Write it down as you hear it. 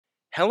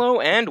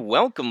Hello and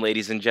welcome,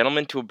 ladies and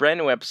gentlemen, to a brand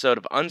new episode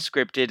of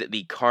Unscripted,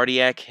 the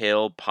Cardiac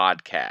Hill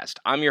podcast.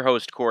 I'm your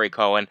host, Corey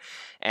Cohen,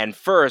 and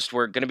first,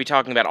 we're going to be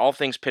talking about all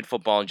things Pitt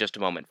football in just a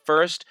moment.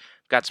 First,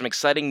 I've got some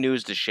exciting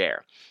news to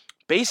share.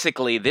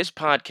 Basically, this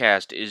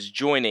podcast is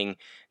joining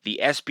the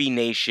SB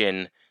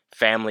Nation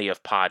family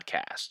of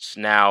podcasts.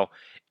 Now,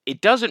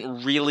 it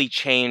doesn't really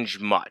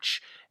change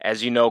much.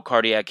 As you know,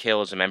 Cardiac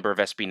Hill is a member of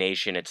SB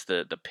Nation. It's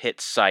the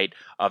Pitt site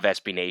of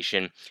SB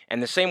Nation.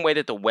 And the same way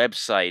that the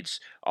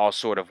websites all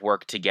sort of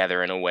work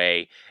together in a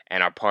way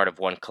and are part of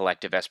one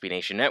collective SB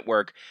Nation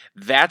network,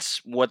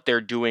 that's what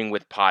they're doing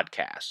with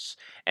podcasts.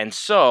 And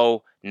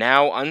so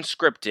now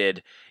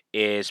Unscripted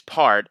is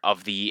part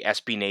of the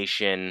SB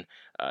Nation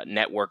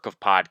network of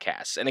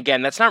podcasts. And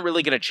again, that's not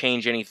really going to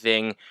change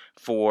anything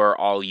for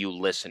all you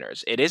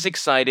listeners. It is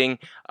exciting.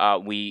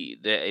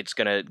 It's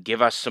going to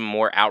give us some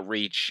more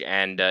outreach,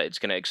 and it's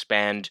going to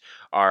expand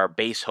our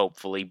base,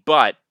 hopefully.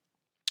 But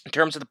in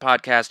terms of the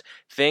podcast,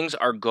 things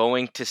are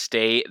going to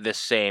stay the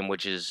same,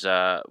 which is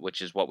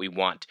what we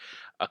want.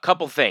 A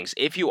couple things.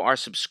 If you are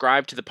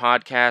subscribed to the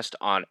podcast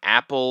on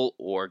Apple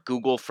or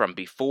Google from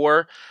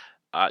before,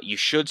 you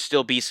should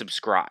still be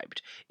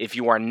subscribed. If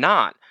you are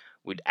not,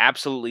 we'd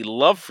absolutely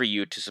love for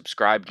you to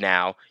subscribe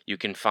now. You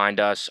can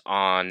find us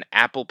on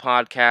Apple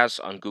Podcasts,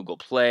 on Google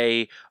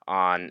Play,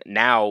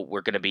 now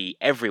we're going to be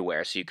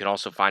everywhere. So you can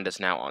also find us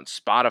now on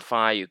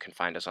Spotify. You can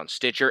find us on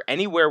Stitcher.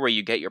 Anywhere where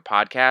you get your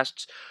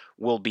podcasts,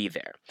 will be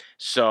there.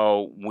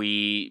 So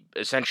we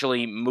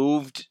essentially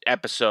moved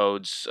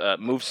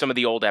some of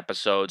the old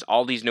episodes.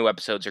 All these new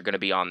episodes are going to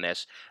be on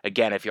this.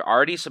 Again, if you're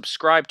already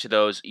subscribed to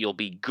those, you'll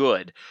be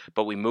good.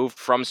 But we moved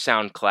from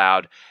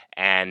SoundCloud,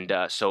 and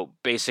so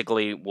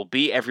basically we'll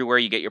be everywhere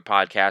you get your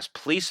podcast.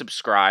 Please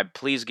subscribe.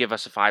 Please give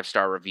us a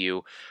 5-star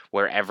review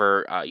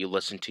wherever you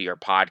listen to your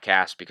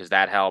podcast, because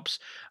that helps.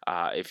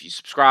 If you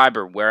subscribe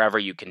or wherever,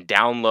 you can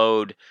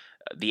download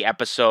the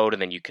episode,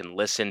 and then you can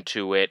listen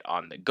to it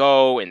on the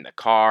go, in the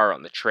car,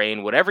 on the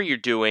train, whatever you're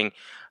doing.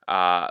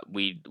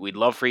 We'd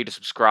love for you to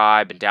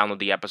subscribe and download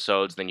the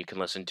episodes. Then you can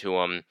listen to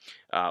them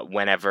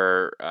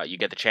whenever you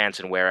get the chance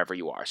and wherever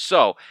you are.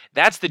 So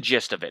that's the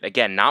gist of it.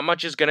 Again, not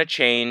much is going to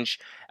change,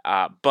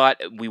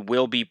 but we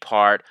will be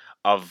part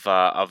of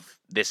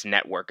this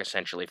network,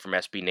 essentially, from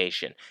SB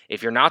Nation.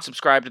 If you're not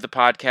subscribed to the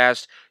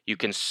podcast, you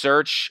can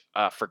search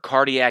for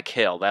Cardiac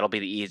Hill. That'll be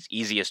the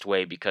easiest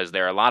way, because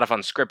there are a lot of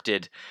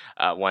unscripted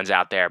ones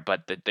out there,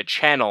 but the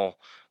channel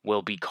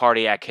will be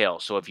Cardiac Hill.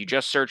 So if you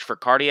just search for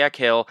Cardiac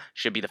Hill,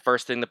 should be the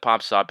first thing that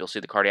pops up. You'll see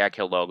the Cardiac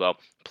Hill logo.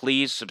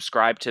 Please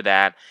subscribe to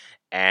that.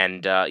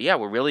 And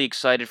we're really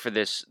excited for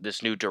this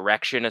new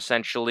direction,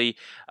 essentially.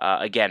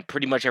 Again,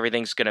 pretty much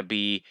everything's going to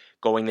be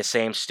going the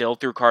same still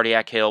through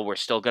Cardiac Hill. We're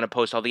still going to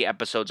post all the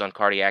episodes on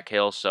Cardiac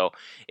Hill. So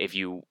if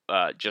you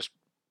just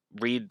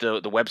read the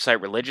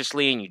website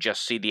religiously and you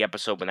just see the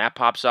episode when that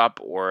pops up,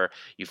 or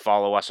you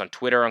follow us on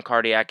Twitter on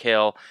Cardiac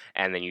Hill,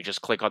 and then you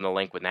just click on the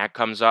link when that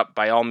comes up,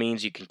 by all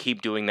means, you can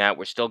keep doing that.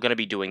 We're still going to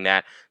be doing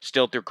that,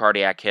 still through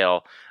Cardiac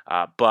Hill,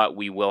 but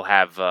we will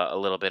have a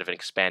little bit of an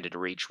expanded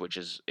reach, which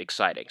is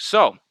exciting.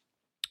 So,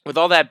 with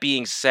all that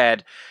being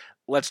said,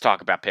 let's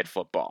talk about Pitt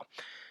football.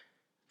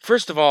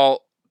 First of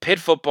all, Pitt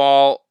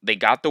football, they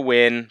got the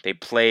win. They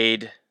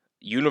played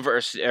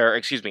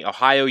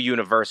Ohio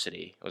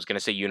University. I was going to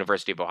say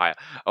University of Ohio.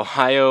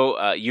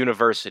 Ohio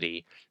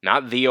University,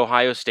 not the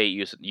Ohio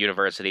State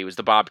University. It was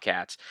the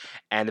Bobcats.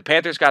 And the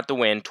Panthers got the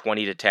win.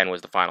 20-10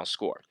 was the final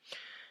score.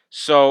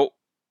 So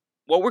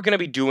what we're going to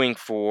be doing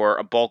for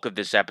a bulk of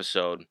this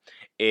episode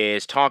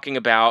is talking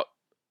about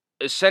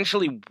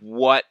essentially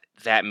what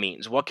that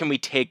means. What can we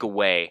take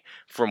away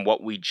from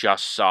what we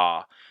just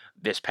saw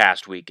this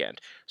past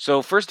weekend?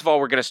 So first of all,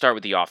 we're going to start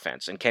with the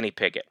offense and Kenny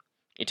Pickett.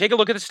 You take a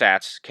look at the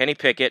stats. Kenny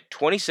Pickett,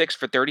 26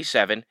 for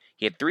 37.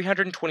 He had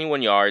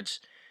 321 yards.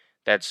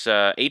 That's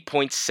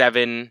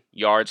 8.7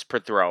 yards per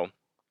throw.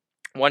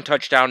 1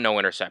 touchdown, no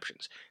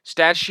interceptions.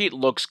 Stat sheet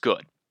looks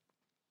good.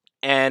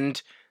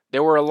 And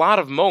there were a lot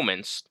of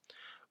moments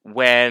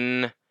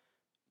when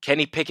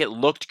Kenny Pickett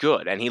looked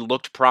good and he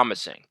looked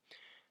promising.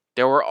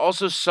 There were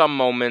also some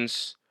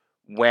moments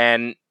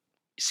when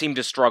he seemed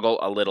to struggle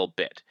a little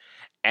bit.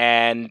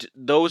 And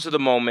those are the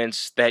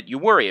moments that you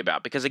worry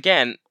about, because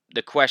again,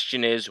 the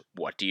question is,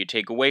 what do you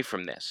take away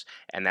from this?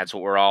 And that's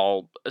what we're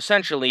all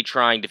essentially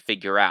trying to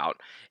figure out,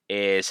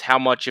 is how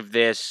much of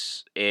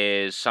this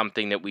is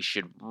something that we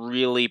should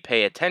really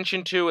pay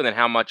attention to, and then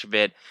how much of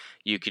it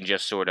you can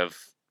just sort of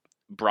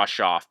brush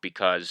off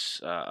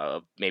because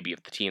of maybe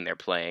of the team they're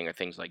playing or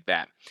things like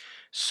that.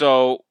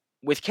 So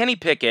with Kenny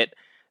Pickett,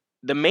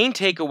 the main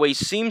takeaway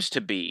seems to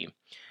be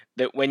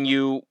that when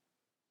he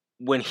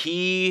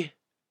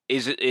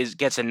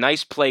gets a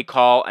nice play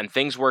call and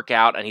things work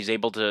out and he's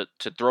able to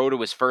throw to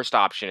his first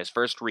option, his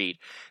first read,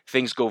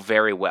 things go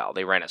very well.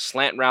 They ran a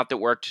slant route that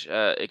worked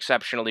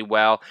exceptionally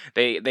well.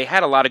 They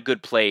had a lot of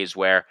good plays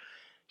where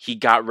he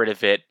got rid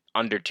of it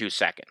under 2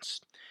 seconds.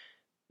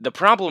 The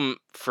problem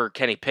for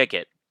Kenny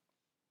Pickett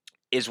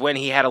is when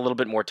he had a little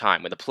bit more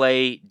time, when the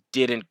play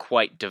didn't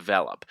quite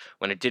develop,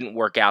 when it didn't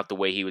work out the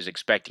way he was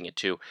expecting it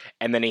to,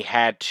 and then he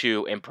had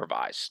to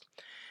improvise.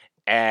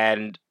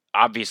 And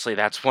obviously,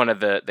 that's one of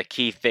the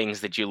key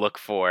things that you look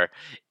for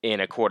in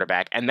a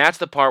quarterback. And that's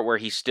the part where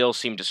he still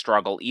seemed to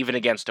struggle, even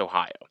against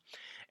Ohio.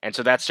 And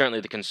so that's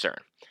certainly the concern.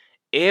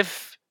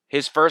 If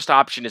his first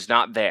option is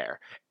not there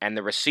and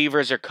the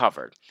receivers are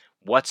covered,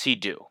 what's he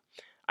do?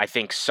 I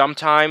think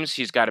sometimes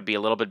he's got to be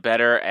a little bit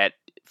better at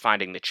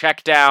finding the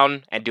check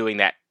down and doing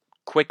that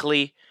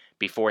quickly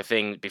before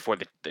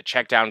the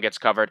check down gets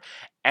covered.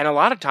 And a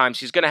lot of times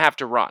he's going to have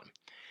to run.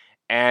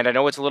 And I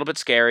know it's a little bit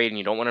scary and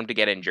you don't want him to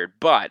get injured,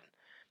 but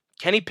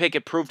Kenny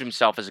Pickett proved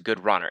himself as a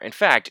good runner. In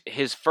fact,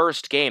 his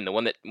first game, the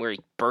one where he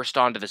burst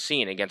onto the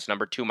scene against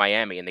number 2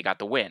 Miami and they got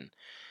the win,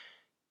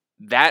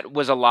 that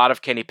was a lot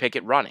of Kenny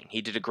Pickett running.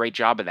 He did a great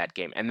job of that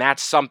game. And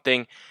that's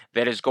something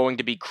that is going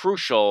to be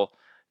crucial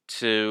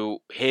to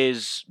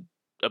his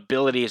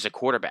ability as a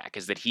quarterback,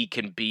 is that he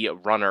can be a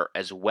runner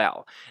as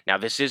well. Now,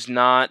 this is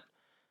not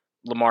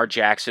Lamar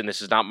Jackson.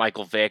 This is not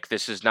Michael Vick.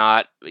 This is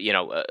not,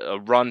 a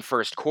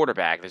run-first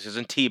quarterback. This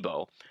isn't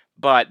Tebow.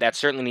 But that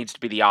certainly needs to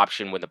be the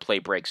option when the play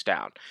breaks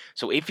down.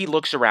 So if he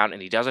looks around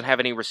and he doesn't have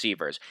any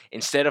receivers,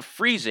 instead of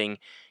freezing,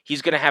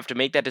 he's going to have to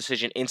make that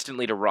decision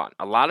instantly to run.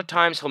 A lot of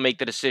times he'll make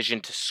the decision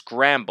to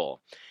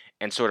scramble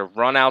and sort of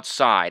run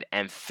outside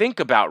and think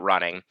about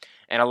running,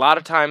 and a lot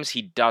of times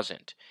he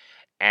doesn't.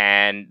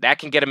 And that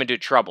can get him into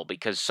trouble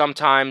because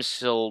sometimes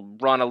he'll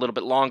run a little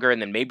bit longer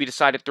and then maybe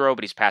decide to throw,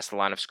 but he's past the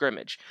line of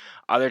scrimmage.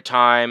 Other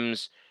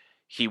times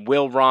he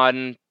will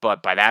run,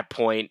 but by that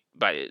point,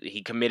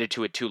 he committed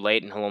to it too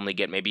late and he'll only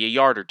get maybe a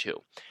yard or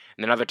two.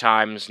 And then other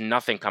times,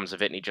 nothing comes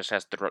of it and he just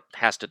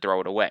has to throw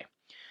it away.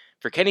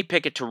 For Kenny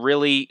Pickett to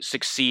really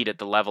succeed at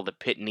the level that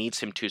Pitt needs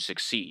him to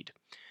succeed,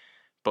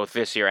 both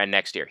this year and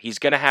next year, he's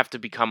going to have to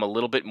become a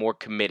little bit more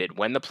committed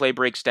when the play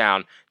breaks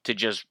down to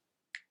just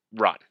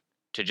run,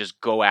 to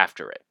just go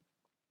after it.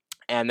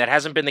 And that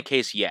hasn't been the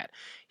case yet.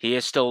 He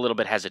is still a little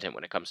bit hesitant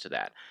when it comes to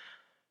that.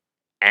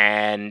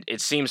 And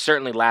it seems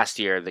certainly last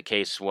year the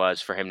case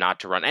was for him not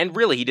to run. And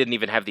really, he didn't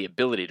even have the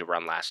ability to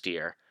run last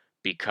year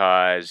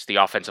because the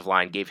offensive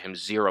line gave him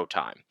zero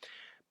time.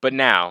 But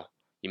now,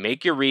 you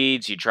make your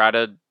reads, you try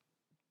to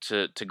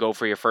go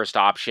for your first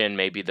option,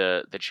 maybe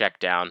the check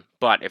down.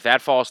 But if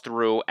that falls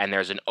through and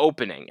there's an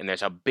opening and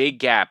there's a big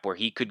gap where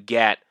he could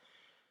get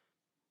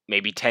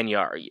maybe 10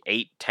 yards,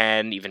 8,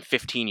 10, even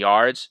 15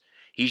 yards,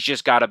 he's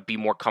just got to be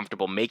more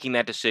comfortable making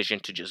that decision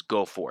to just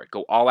go for it.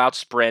 Go all out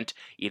sprint,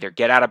 either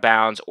get out of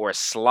bounds or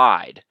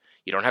slide.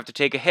 You don't have to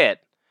take a hit,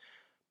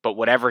 but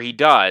whatever he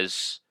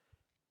does,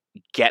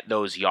 get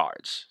those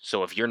yards.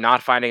 So if you're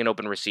not finding an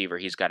open receiver,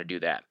 he's got to do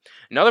that.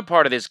 Another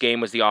part of this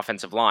game was the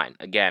offensive line.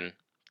 Again,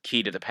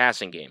 key to the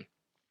passing game.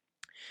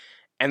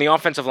 And the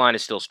offensive line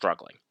is still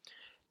struggling.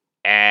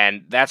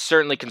 And that's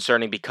certainly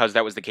concerning because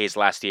that was the case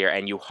last year.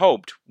 And you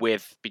hoped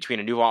between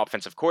a new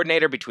offensive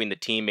coordinator, between the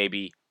team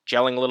maybe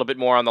gelling a little bit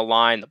more on the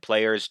line, the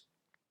players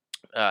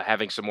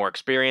having some more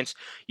experience,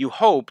 you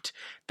hoped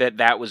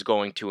that was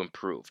going to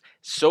improve.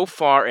 So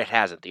far, it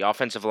hasn't. The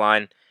offensive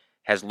line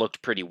has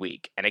looked pretty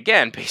weak. And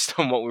again, based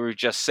on what we were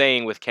just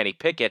saying with Kenny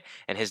Pickett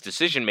and his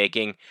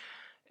decision-making,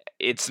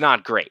 it's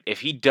not great.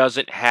 If he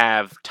doesn't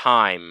have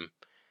time,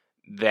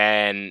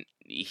 then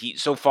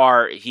so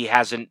far he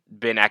hasn't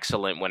been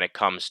excellent when it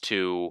comes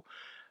to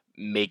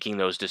making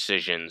those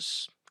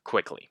decisions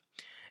quickly.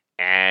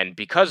 And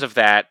because of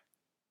that,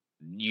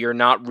 you're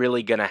not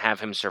really going to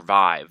have him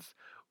survive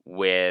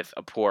with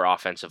a poor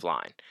offensive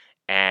line.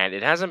 And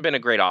it hasn't been a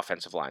great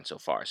offensive line so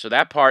far. So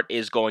that part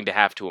is going to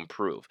have to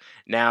improve.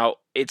 Now,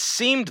 it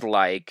seemed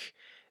like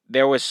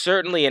there was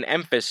certainly an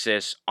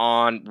emphasis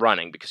on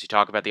running because you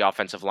talk about the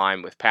offensive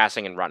line with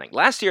passing and running.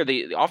 Last year,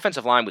 the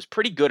offensive line was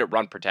pretty good at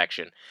run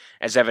protection,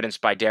 as evidenced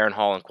by Darren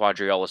Hall and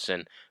Quadri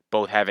Olison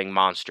both having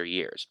monster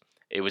years.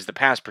 It was the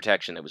pass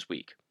protection that was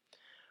weak.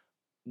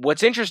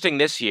 What's interesting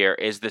this year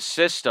is the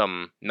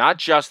system, not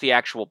just the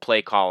actual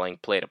play calling,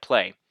 play to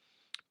play,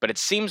 but it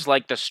seems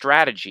like the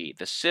strategy,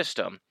 the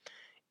system,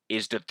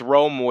 is to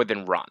throw more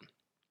than run.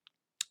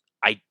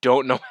 I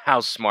don't know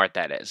how smart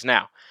that is.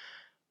 Now,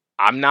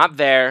 I'm not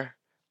there.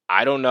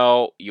 I don't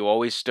know. You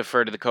always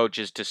defer to the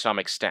coaches to some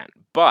extent.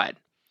 But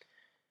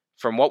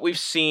from what we've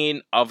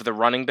seen of the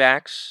running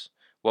backs,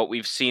 what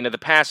we've seen of the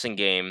passing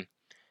game,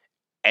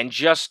 and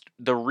just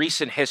the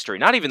recent history,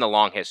 not even the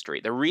long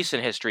history, the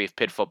recent history of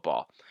Pitt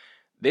football,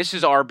 this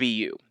is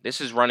RBU.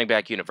 This is Running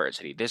Back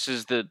University. This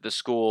is the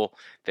school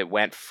that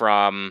went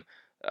from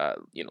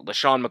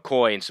LaShawn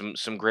McCoy and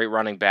some great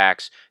running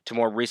backs to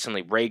more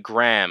recently Ray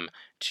Graham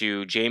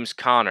to James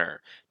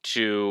Conner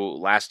to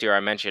last year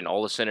I mentioned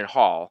Olison and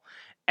Hall.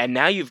 And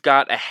now you've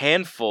got a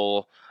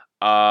handful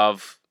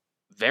of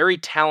very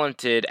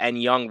talented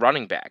and young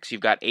running backs.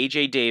 You've got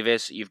A.J.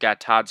 Davis. You've got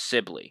Todd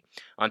Sibley.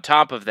 On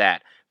top of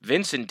that,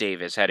 Vincent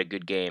Davis had a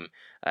good game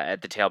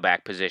at the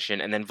tailback position,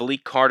 and then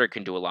Valique Carter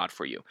can do a lot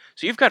for you.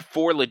 So you've got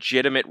 4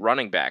 legitimate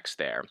running backs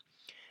there,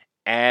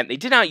 and they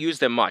did not use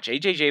them much.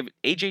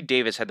 A.J.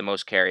 Davis had the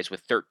most carries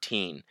with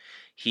 13.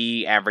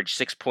 He averaged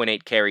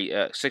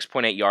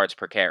 6.8 yards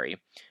per carry.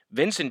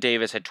 Vincent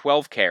Davis had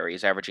 12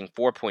 carries, averaging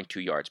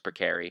 4.2 yards per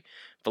carry.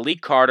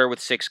 Malik Carter with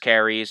 6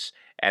 carries,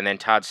 and then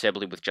Todd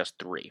Sibley with just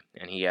 3,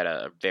 and he had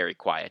a very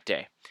quiet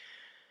day.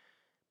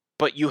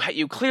 But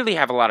you clearly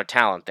have a lot of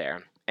talent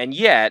there, and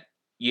yet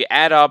you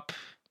add up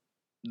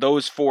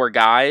those 4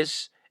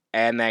 guys,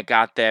 and that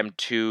got them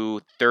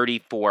to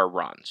 34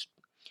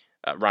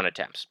 run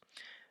attempts.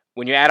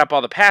 When you add up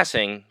all the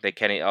passing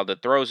all the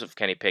throws of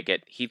Kenny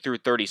Pickett, he threw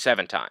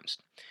 37 times.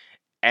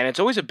 And it's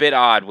always a bit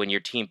odd when your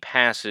team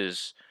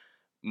passes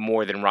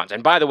more than runs.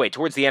 And by the way,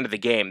 towards the end of the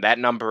game, that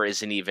number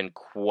isn't even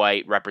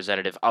quite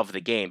representative of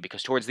the game,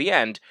 because towards the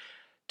end,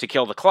 to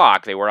kill the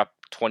clock, they were up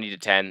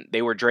 20-10.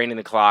 They were draining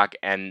the clock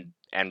and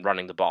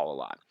running the ball a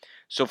lot.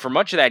 So for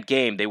much of that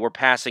game, they were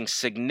passing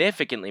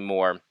significantly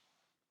more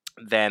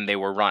than they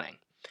were running.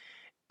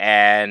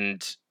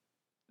 And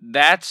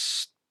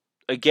that's,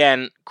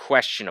 again,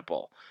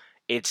 questionable.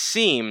 It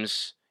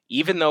seems,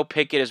 even though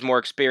Pickett is more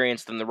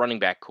experienced than the running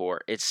back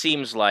core, it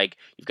seems like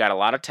you've got a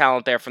lot of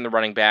talent there from the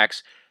running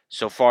backs.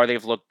 So far,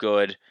 they've looked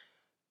good.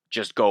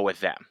 Just go with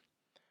them.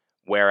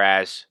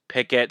 Whereas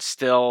Pickett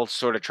still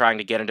sort of trying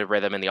to get into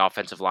rhythm, and the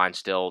offensive line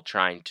still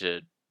trying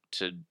to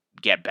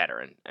get better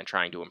and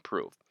trying to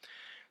improve.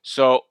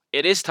 So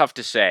it is tough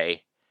to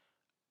say.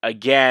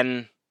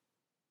 Again,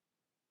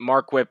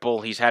 Mark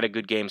Whipple, he's had a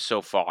good game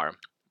so far,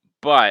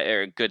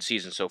 or a good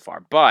season so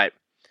far. But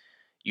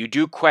you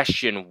do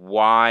question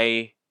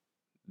why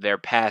they're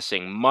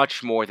passing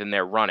much more than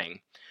they're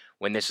running,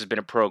 when this has been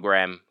a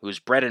program whose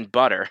bread and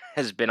butter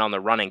has been on the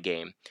running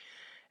game,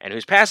 and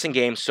whose passing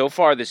game so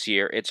far this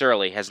year, it's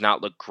early, has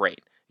not looked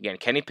great. Again,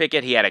 Kenny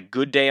Pickett, he had a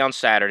good day on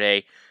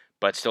Saturday,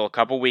 but still a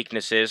couple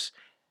weaknesses,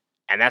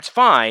 and that's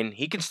fine.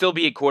 He can still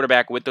be a good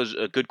quarterback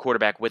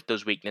with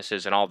those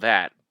weaknesses and all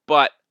that,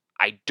 but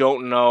I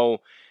don't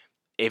know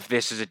if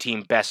this is a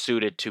team best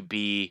suited to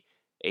be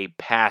a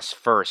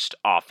pass-first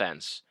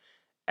offense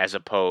as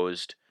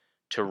opposed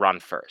to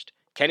run-first.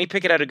 Kenny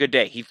Pickett had a good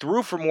day. He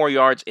threw for more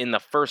yards in the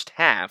first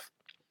half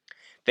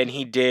than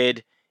he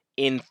did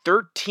in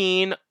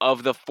 13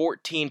 of the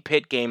 14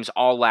 Pitt games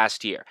all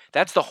last year.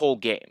 That's the whole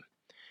game.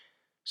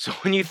 So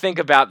when you think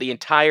about the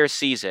entire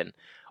season,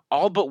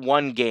 all but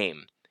one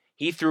game,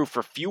 he threw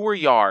for fewer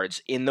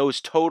yards in those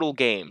total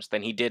games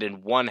than he did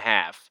in one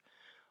half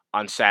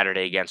on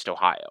Saturday against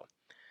Ohio.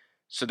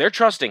 So they're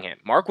trusting him.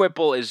 Mark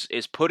Whipple is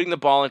putting the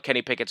ball in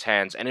Kenny Pickett's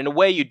hands, and in a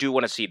way you do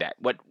want to see that.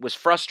 What was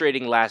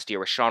frustrating last year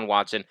was Sean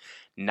Watson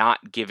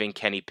not giving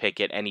Kenny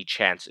Pickett any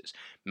chances.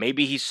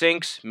 Maybe he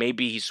sinks,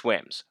 maybe he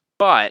swims.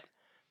 But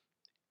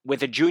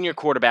with a junior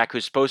quarterback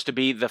who's supposed to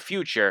be the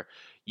future,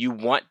 you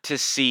want to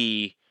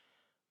see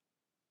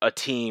a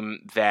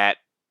team that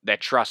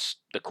trusts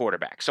the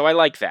quarterback. So I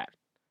like that.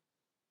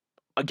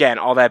 Again,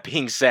 all that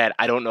being said,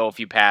 I don't know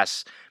if you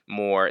pass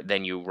more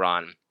than you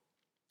run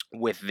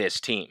with this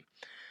team.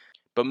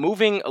 But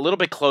moving a little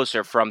bit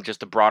closer from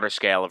just a broader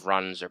scale of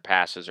runs or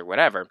passes or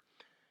whatever,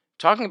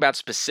 talking about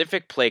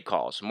specific play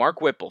calls, Mark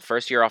Whipple,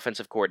 first-year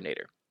offensive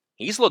coordinator,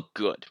 he's looked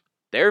good.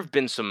 There have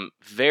been some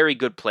very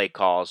good play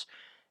calls,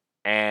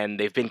 and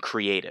they've been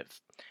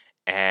creative.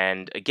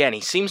 And again,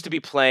 he seems to be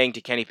playing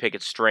to Kenny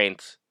Pickett's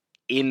strength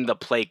in the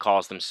play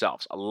calls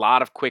themselves. A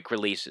lot of quick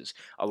releases,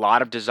 a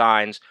lot of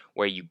designs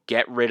where you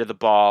get rid of the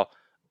ball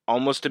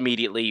almost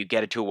immediately, you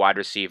get it to a wide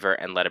receiver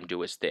and let him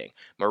do his thing.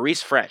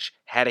 Maurice Ffrench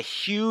had a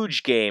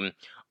huge game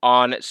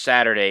on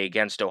Saturday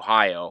against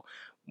Ohio.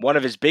 One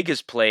of his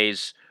biggest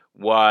plays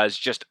was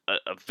just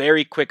a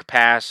very quick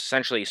pass,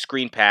 essentially a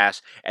screen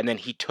pass, and then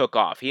he took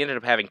off. He ended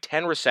up having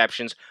 10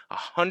 receptions,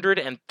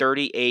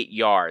 138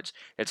 yards.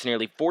 That's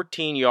nearly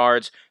 14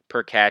 yards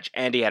per catch,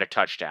 and he had a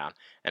touchdown.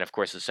 And, of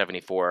course, the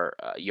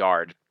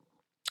 74-yard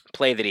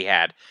play that he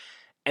had.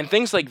 And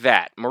things like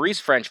that.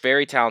 Maurice Ffrench,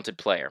 very talented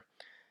player.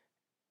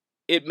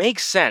 It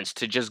makes sense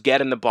to just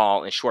get him the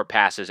ball in short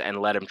passes and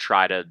let him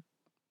try to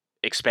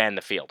expand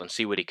the field and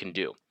see what he can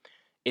do.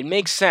 It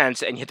makes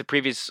sense, and yet the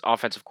previous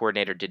offensive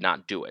coordinator did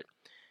not do it.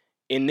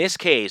 In this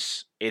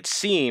case, it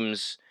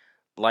seems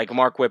like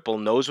Mark Whipple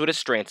knows what his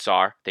strengths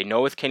are. They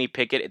know with Kenny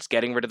Pickett, it's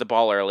getting rid of the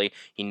ball early.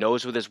 He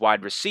knows with his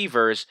wide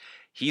receivers,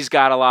 he's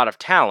got a lot of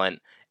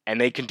talent, and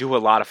they can do a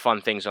lot of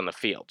fun things on the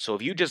field. So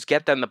if you just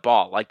get them the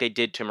ball, like they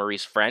did to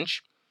Maurice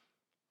Ffrench,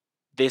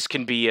 this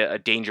can be a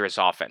dangerous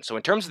offense. So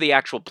in terms of the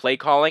actual play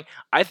calling,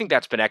 I think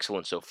that's been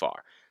excellent so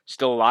far.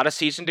 Still a lot of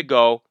season to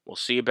go. We'll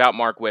see about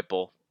Mark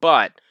Whipple.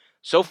 But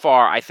so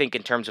far, I think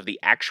in terms of the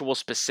actual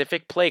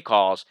specific play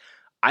calls,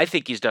 I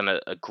think he's done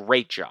a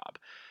great job.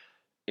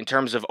 In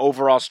terms of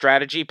overall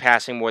strategy,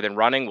 passing more than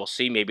running, we'll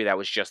see. Maybe that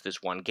was just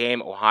this one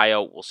game.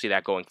 Ohio, we'll see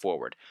that going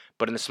forward.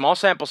 But in the small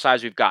sample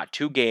size we've got,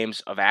 2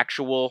 games of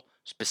actual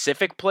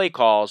specific play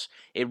calls,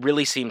 it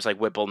really seems like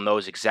Whipple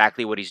knows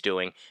exactly what he's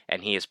doing,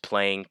 and he is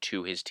playing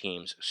to his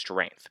team's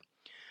strength.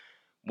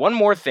 One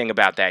more thing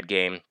about that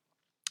game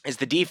is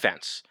the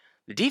defense.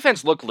 The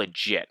defense looked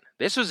legit.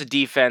 This was a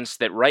defense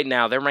that right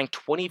now they're ranked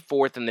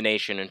 24th in the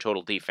nation in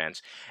total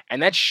defense,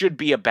 and that should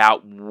be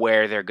about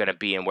where they're going to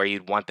be and where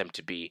you'd want them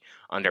to be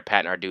under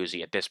Pat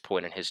Narduzzi at this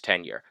point in his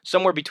tenure.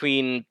 Somewhere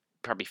between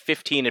probably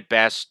 15 at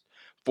best,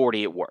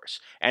 40 at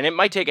worst. And it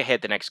might take a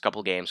hit the next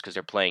couple games because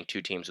they're playing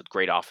two teams with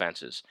great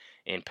offenses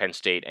in Penn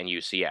State and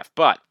UCF.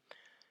 But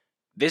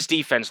this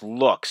defense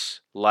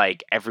looks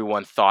like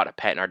everyone thought a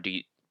Pat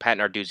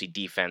Narduzzi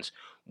defense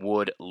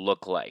would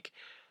look like.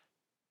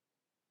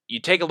 You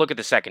take a look at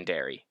the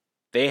secondary.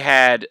 They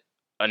had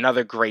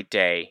another great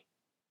day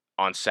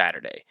on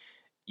Saturday.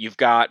 You've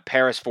got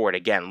Paris Ford,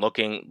 again,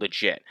 looking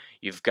legit.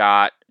 You've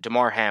got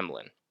DeMar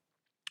Hamlin,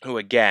 who,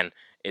 again,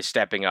 is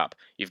stepping up.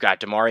 You've got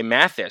Damari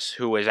Mathis,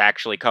 who has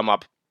actually come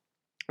up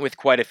with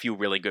quite a few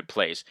really good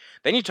plays.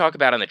 Then you talk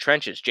about in the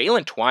trenches,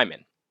 Jalen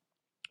Twyman.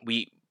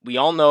 We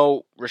all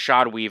know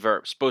Rashad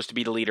Weaver, supposed to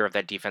be the leader of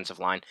that defensive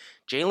line.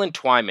 Jalen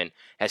Twyman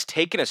has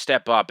taken a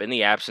step up in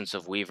the absence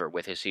of Weaver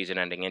with his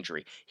season-ending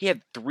injury. He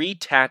had 3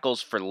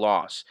 tackles for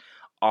loss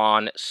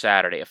on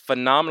Saturday. A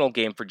phenomenal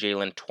game for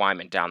Jalen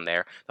Twyman down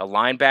there. The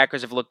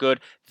linebackers have looked good.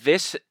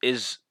 This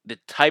is the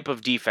type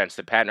of defense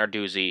that Pat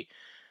Narduzzi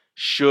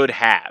should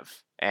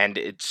have, and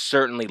it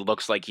certainly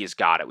looks like he's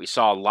got it. We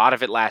saw a lot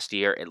of it last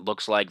year. It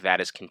looks like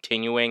that is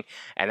continuing,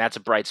 and that's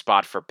a bright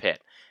spot for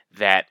Pitt,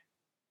 that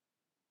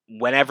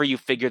whenever you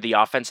figure the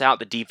offense out,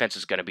 the defense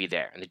is going to be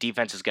there, and the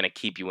defense is going to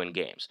keep you in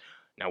games.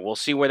 Now, we'll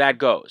see where that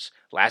goes.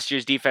 Last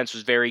year's defense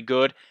was very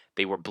good.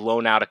 They were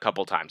blown out a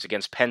couple times.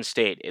 Against Penn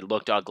State, it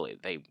looked ugly.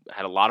 They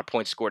had a lot of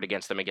points scored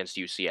against them against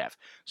UCF.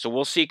 So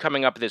we'll see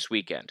coming up this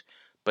weekend.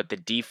 But the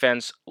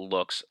defense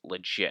looks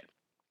legit.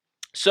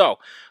 So,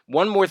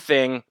 one more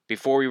thing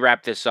before we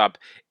wrap this up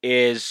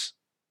is,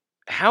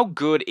 how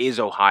good is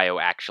Ohio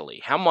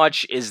actually? How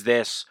much is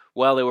this,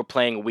 well, they were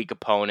playing a weak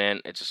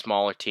opponent, it's a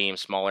smaller team,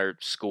 smaller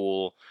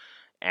school,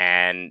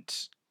 and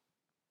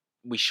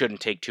we shouldn't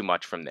take too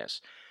much from this?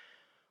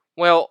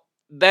 Well,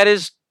 that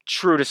is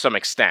true to some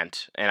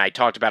extent, and I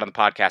talked about on the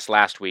podcast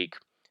last week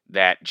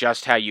that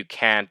just how you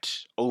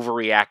can't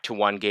overreact to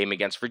one game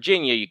against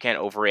Virginia, you can't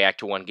overreact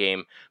to one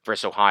game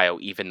versus Ohio,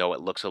 even though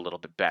it looks a little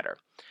bit better.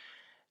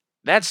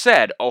 That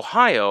said,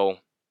 Ohio,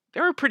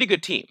 they're a pretty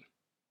good team.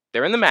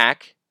 They're in the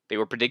MAC. They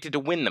were predicted to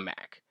win the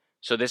MAC.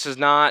 So this is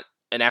not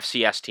an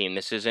FCS team.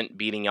 This isn't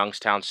beating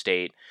Youngstown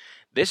State.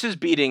 This is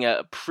beating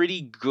a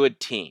pretty good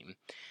team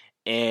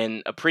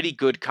in a pretty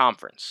good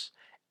conference.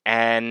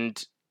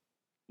 And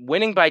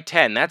winning by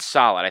 10, that's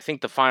solid. I think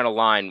the final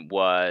line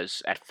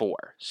was at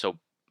 4. So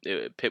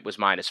Pitt was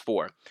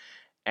 -4.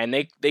 And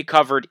they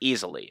covered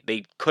easily.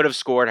 They could have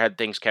scored had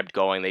things kept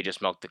going. They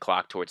just milked the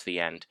clock towards the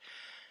end.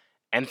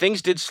 And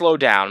things did slow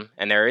down,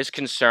 and there is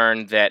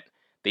concern that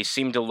they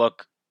seem to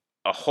look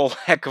a whole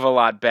heck of a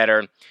lot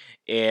better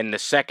in the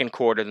second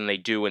quarter than they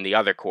do in the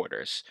other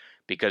quarters.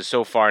 Because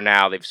so far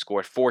now, they've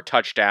scored 4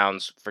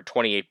 touchdowns for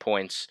 28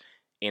 points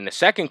in the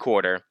second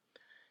quarter.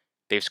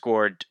 They've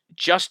scored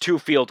just 2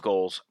 field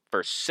goals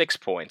for 6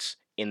 points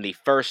in the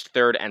first,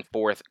 third, and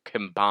fourth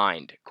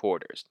combined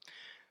quarters.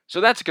 So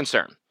that's a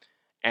concern.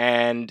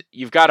 And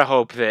you've got to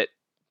hope that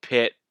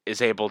Pitt is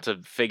able to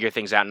figure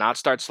things out, not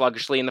start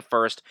sluggishly in the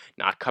first,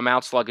 not come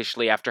out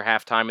sluggishly after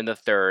halftime in the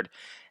third,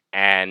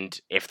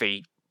 and if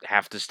they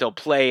have to still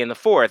play in the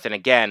fourth, and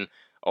again,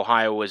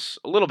 Ohio was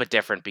a little bit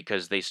different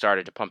because they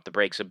started to pump the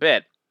brakes a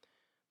bit,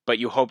 but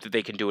you hope that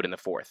they can do it in the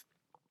fourth.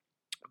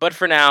 But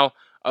for now,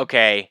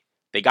 okay,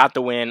 they got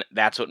the win,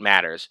 that's what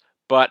matters.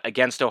 But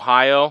against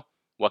Ohio,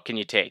 what can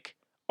you take?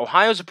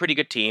 Ohio's a pretty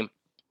good team.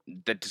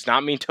 That does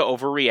not mean to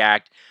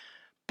overreact,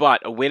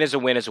 but a win is a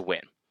win is a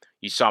win.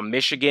 You saw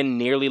Michigan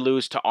nearly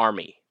lose to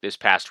Army this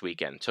past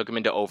weekend. Took them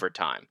into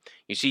overtime.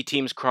 You see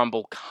teams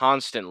crumble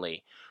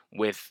constantly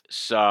with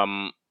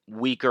some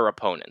weaker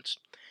opponents.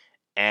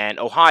 And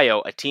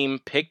Ohio, a team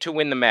picked to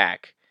win the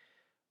MAC,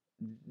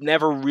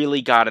 never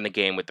really got in the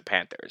game with the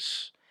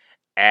Panthers.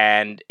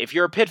 And if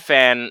you're a Pitt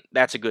fan,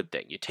 that's a good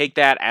thing. You take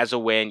that as a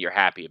win, you're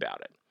happy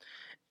about it.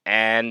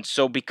 And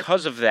so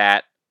because of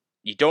that,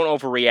 you don't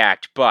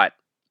overreact, but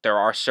there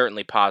are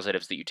certainly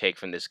positives that you take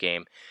from this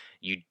game.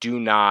 You do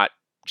not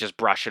just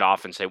brush it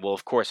off and say, well,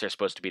 of course they're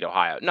supposed to beat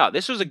Ohio. No,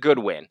 this was a good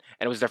win,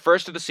 and it was their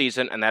first of the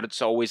season, and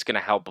that's always going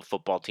to help a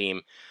football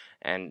team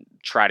and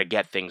try to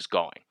get things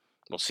going.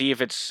 We'll see if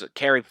it's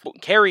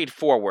carried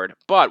forward,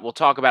 but we'll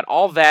talk about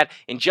all that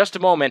in just a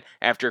moment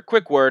after a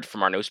quick word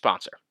from our new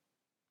sponsor.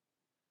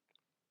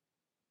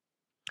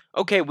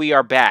 Okay, we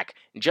are back.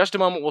 In just a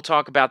moment, we'll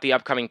talk about the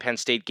upcoming Penn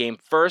State game.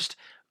 First,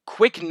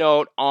 quick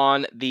note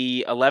on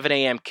the 11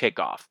 a.m.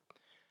 kickoff.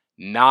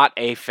 Not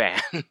a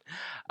fan.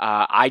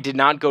 I did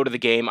not go to the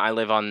game. I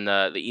live on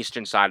the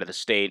eastern side of the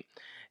state,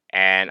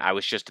 and I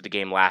was just at the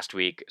game last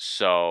week,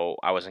 so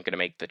I wasn't going to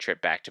make the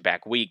trip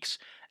back-to-back weeks.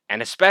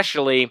 And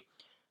especially,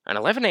 an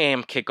 11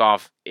 a.m.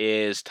 kickoff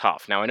is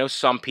tough. Now, I know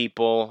some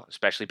people,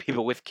 especially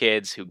people with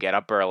kids who get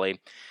up early,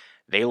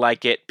 they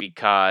like it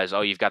because,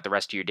 oh, you've got the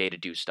rest of your day to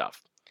do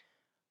stuff.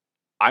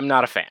 I'm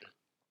not a fan.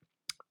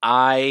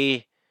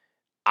 I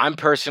I'm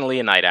personally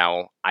a night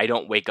owl. I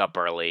don't wake up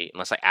early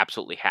unless I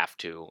absolutely have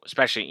to,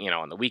 especially,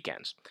 on the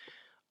weekends.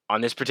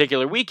 On this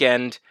particular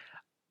weekend,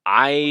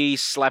 I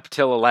slept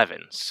till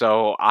 11,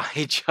 so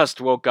I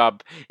just woke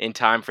up in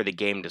time for the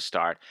game to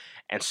start.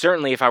 And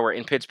certainly, if I were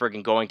in Pittsburgh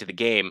and going to the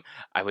game,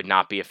 I would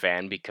not be a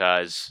fan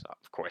because,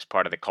 of course,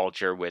 part of the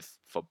culture with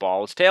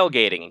football is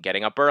tailgating and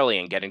getting up early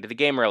and getting to the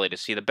game early to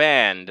see the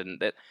band. And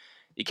that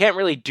you can't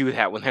really do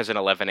that when there's an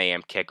 11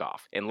 a.m.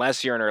 kickoff,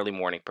 unless you're an early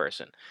morning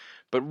person.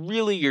 But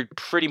really, you're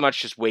pretty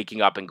much just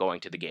waking up and going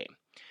to the game.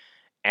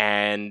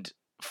 And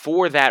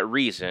for that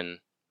reason,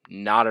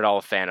 not at all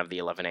a fan of the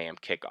 11 a.m.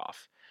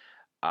 kickoff.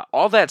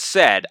 All that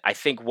said, I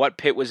think what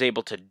Pitt was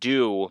able to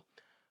do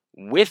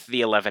with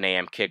the 11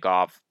 a.m.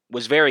 kickoff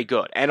was very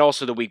good. And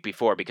also the week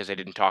before, because I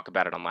didn't talk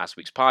about it on last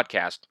week's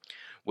podcast,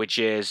 which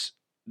is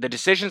the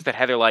decisions that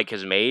Heather Lyke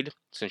has made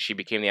since she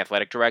became the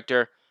athletic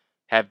director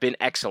have been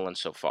excellent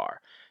so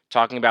far.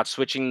 Talking about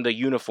switching the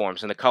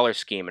uniforms and the color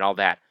scheme and all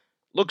that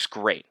looks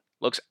great.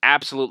 Looks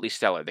absolutely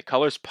stellar. The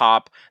colors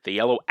pop. The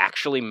yellow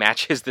actually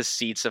matches the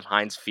seats of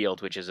Heinz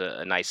Field, which is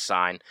a nice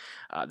sign.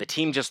 The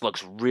team just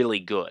looks really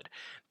good.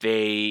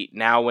 They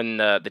now, when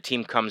the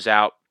team comes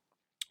out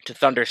to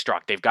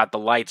Thunderstruck, they've got the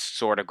lights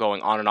sort of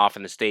going on and off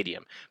in the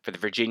stadium for the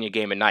Virginia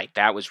game at night.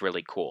 That was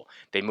really cool.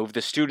 They moved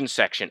the student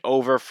section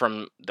over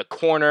from the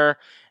corner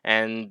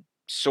and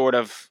sort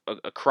of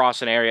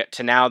across an area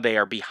to now they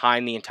are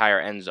behind the entire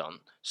end zone.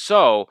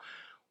 So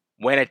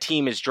when a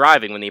team is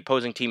driving, when the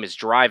opposing team is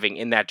driving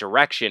in that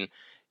direction,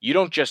 you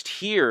don't just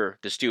hear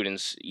the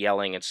students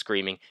yelling and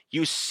screaming,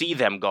 you see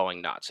them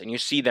going nuts and you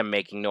see them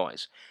making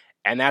noise.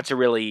 And that's a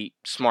really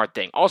smart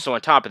thing. Also,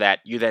 on top of that,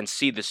 you then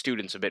see the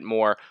students a bit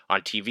more on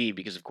TV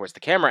because, of course,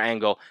 the camera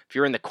angle, if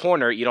you're in the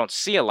corner, you don't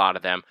see a lot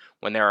of them.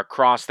 When they're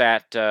across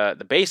that the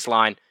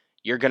baseline,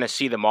 you're going to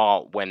see them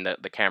all when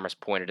the camera's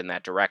pointed in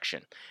that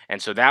direction.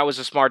 And so that was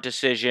a smart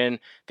decision.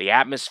 The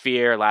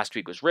atmosphere last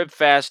week was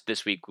Ribfest.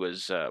 This week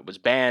was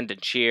band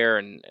and cheer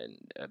and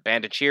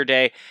band and cheer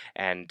day.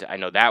 And I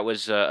know that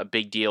was a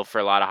big deal for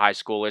a lot of high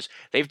schoolers.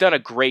 They've done a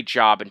great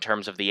job in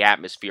terms of the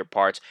atmosphere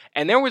parts.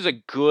 And there was a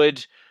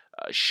good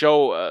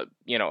show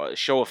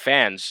of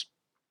fans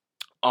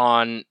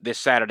on this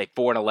Saturday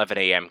for an 11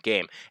 a.m.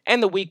 game.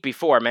 And the week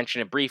before, I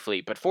mentioned it briefly,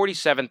 but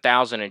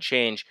 47,000 and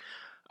change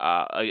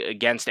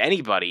against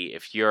anybody,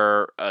 if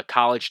you're a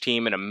college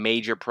team in a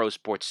major pro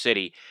sports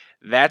city,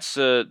 that's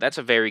a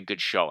very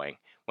good showing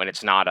when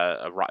it's not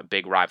a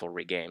big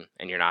rivalry game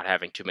and you're not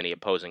having too many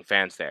opposing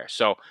fans there.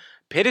 So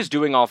Pitt is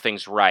doing all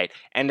things right,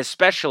 and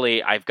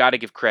especially I've got to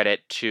give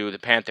credit to the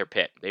Panther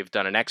Pit. They've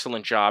done an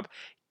excellent job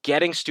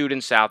getting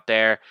students out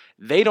there.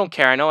 They don't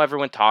care. I know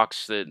everyone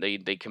talks,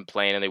 they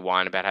complain and they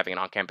whine about having an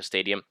on-campus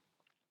stadium.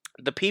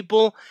 The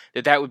people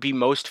that would be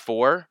most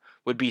for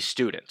would be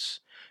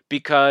students.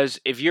 Because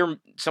if you're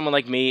someone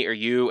like me or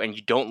you and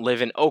you don't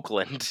live in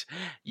Oakland,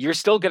 you're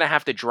still going to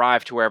have to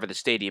drive to wherever the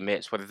stadium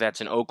is, whether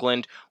that's in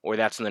Oakland or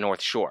that's in the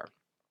North Shore.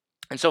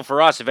 And so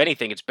for us, if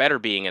anything, it's better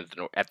being at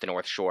the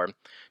North Shore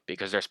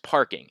because there's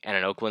parking. And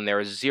in Oakland, there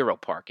is zero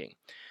parking.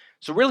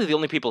 So really the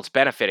only people it's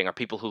benefiting are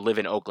people who live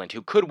in Oakland,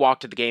 who could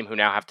walk to the game, who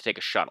now have to take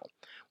a shuttle.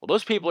 Well,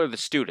 those people are the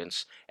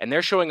students, and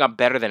they're showing up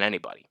better than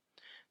anybody.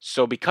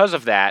 So because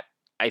of that,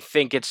 I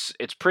think it's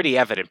pretty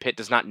evident Pitt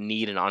does not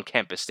need an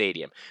on-campus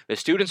stadium. The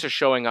students are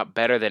showing up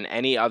better than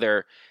any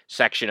other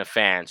section of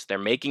fans. They're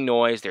making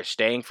noise. They're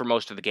staying for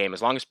most of the game.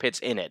 As long as Pitt's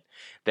in it,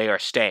 they are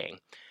staying.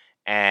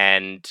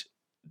 And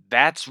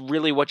that's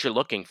really what you're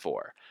looking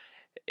for,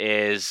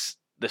 is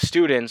the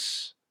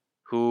students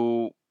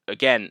who,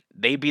 again,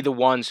 they be the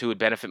ones who would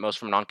benefit most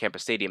from an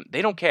on-campus stadium.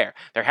 They don't care.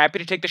 They're happy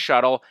to take the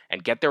shuttle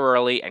and get there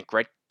early and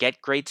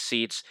get great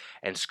seats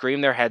and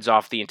scream their heads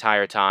off the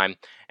entire time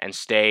and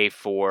stay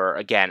for,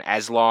 again,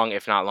 as long,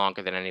 if not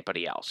longer, than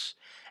anybody else.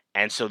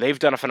 And so they've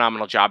done a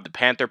phenomenal job. The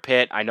Panther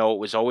Pit, I know it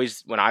was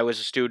always, when I was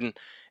a student,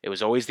 it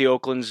was always the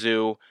Oakland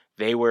Zoo.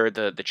 They were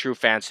the true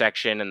fan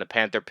section, and the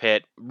Panther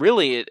Pit,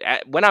 really,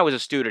 when I was a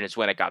student is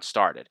when it got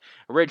started.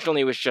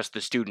 Originally, it was just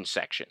the student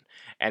section.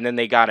 And then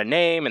they got a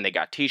name, and they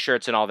got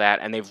T-shirts and all that,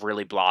 and they've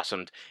really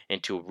blossomed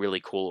into a really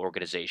cool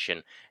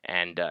organization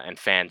and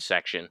fan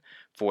section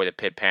for the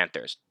Pitt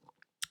Panthers.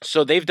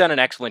 So they've done an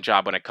excellent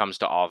job when it comes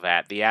to all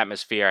that. The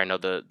atmosphere, I know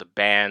the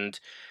band,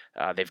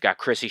 they've got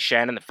Chrissy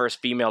Shannon, the first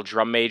female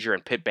drum major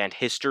in Pitt band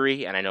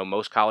history, and I know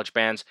most college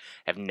bands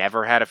have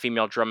never had a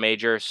female drum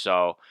major,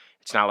 so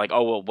it's not like,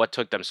 oh, well, what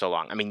took them so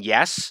long? I mean,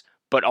 yes,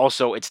 but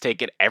also it's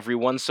taken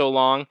everyone so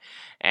long,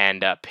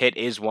 and Pitt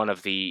is one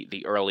of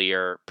the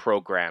earlier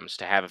programs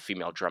to have a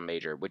female drum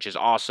major, which is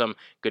awesome.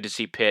 Good to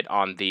see Pitt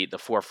on the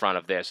forefront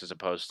of this as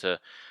opposed to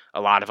a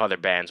lot of other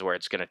bands where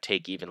it's going to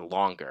take even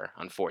longer,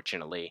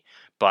 unfortunately.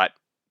 But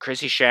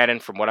Chrissy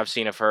Shannon, from what I've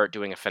seen of her,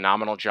 doing a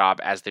phenomenal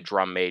job as the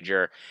drum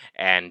major,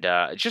 and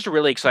it's just a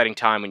really exciting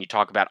time when you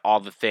talk about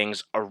all the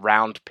things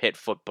around Pitt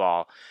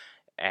football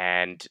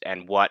and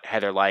what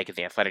Heather Lyke and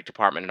the athletic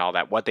department and all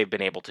that, what they've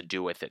been able to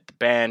do with it. The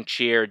band,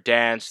 cheer,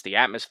 dance, the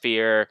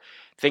atmosphere,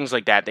 things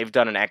like that. They've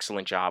done an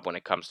excellent job when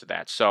it comes to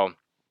that. So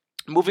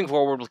moving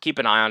forward, we'll keep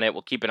an eye on it.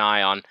 We'll keep an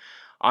eye on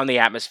on the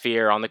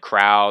atmosphere, on the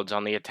crowds,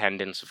 on the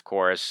attendance, of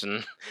course,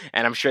 and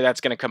I'm sure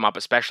that's going to come up,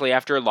 especially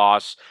after a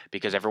loss,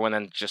 because everyone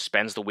then just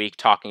spends the week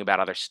talking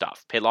about other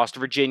stuff. Pitt lost to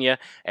Virginia,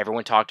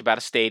 everyone talked about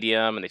a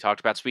stadium, and they talked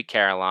about Sweet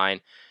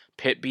Caroline.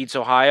 Pitt beats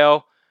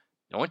Ohio,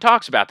 no one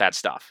talks about that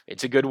stuff.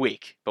 It's a good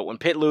week. But when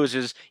Pitt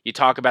loses, you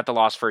talk about the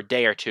loss for a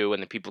day or two,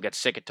 and then people get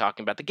sick of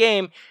talking about the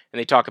game, and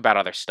they talk about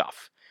other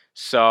stuff.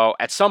 So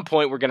at some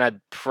point, we're going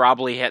to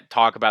probably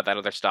talk about that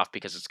other stuff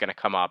because it's going to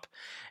come up,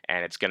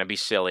 and it's going to be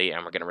silly,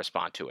 and we're going to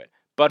respond to it.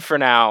 But for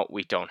now,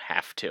 we don't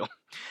have to.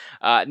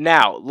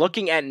 Now,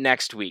 looking at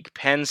next week,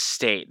 Penn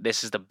State.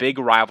 This is the big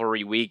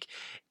rivalry week.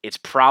 It's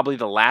probably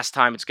the last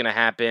time it's going to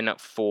happen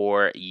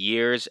for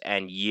years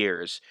and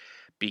years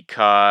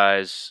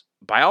because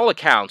by all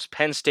accounts,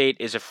 Penn State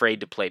is afraid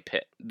to play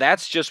Pitt.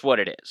 That's just what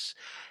it is.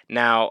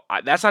 Now,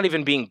 that's not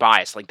even being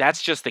biased. Like,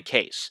 that's just the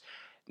case.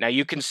 Now,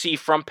 you can see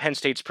from Penn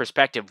State's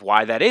perspective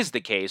why that is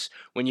the case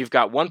when you've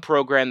got one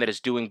program that is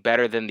doing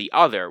better than the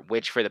other,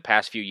 which for the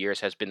past few years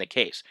has been the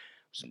case.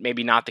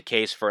 Maybe not the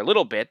case for a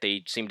little bit.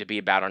 They seem to be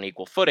about on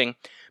equal footing.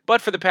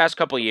 But for the past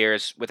couple of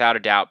years, without a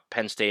doubt,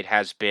 Penn State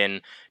has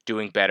been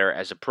doing better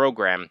as a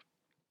program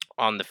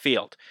on the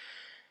field.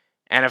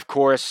 And of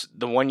course,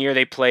 the one year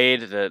they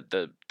played,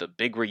 the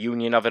big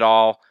reunion of it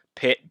all,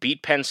 Pitt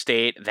beat Penn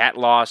State. That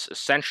loss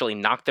essentially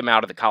knocked them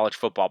out of the college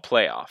football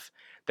playoff.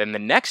 Then the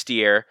next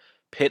year,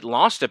 Pitt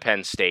lost to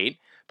Penn State,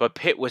 but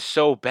Pitt was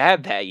so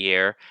bad that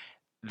year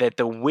that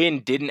the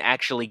win didn't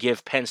actually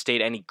give Penn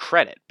State any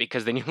credit,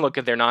 because then you look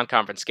at their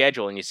non-conference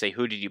schedule and you say,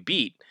 who did you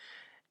beat?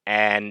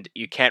 And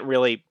you can't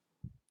really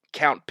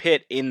count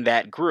Pitt in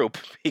that group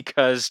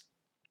because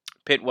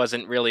Pitt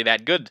wasn't really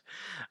that good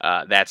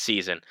that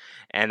season.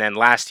 And then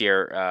last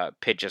year,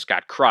 Pitt just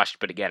got crushed.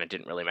 But again, it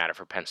didn't really matter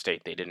for Penn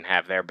State. They didn't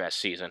have their best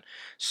season.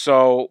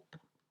 So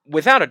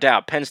without a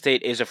doubt, Penn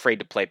State is afraid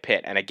to play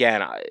Pitt. And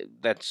again,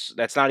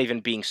 that's not even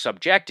being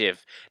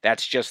subjective.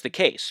 That's just the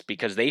case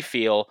because they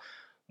feel,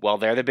 well,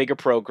 they're the bigger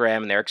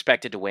program and they're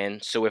expected to win.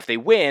 So if they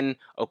win,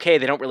 okay,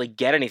 they don't really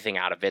get anything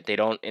out of it. They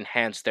don't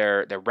enhance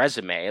their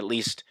resume, at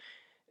least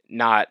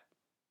not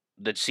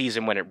the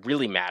season when it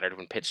really mattered,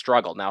 when Pitt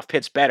struggled. Now, if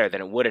Pitt's better,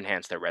 then it would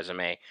enhance their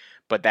resume,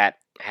 but that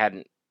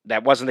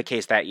wasn't the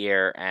case that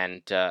year,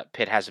 and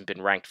Pitt hasn't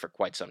been ranked for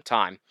quite some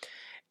time.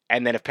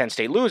 And then if Penn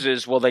State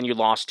loses, well, then you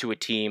lost to a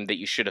team that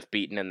you should have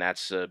beaten, and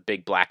that's a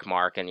big black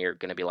mark, and you're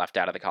going to be left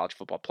out of the college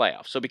football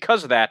playoff. So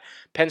because of that,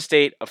 Penn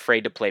State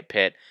afraid to play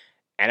Pitt,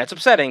 and it's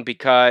upsetting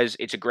because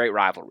it's a great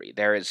rivalry.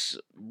 There is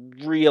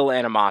real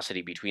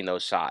animosity between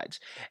those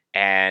sides.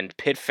 And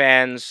Pitt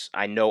fans,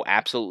 I know,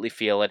 absolutely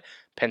feel it.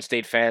 Penn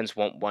State fans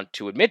won't want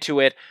to admit to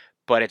it,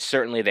 but it's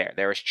certainly there.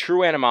 There is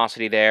true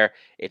animosity there.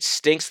 It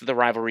stinks that the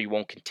rivalry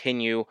won't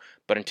continue,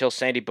 but until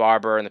Sandy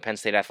Barber and the Penn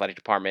State Athletic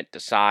Department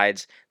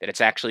decides that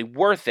it's actually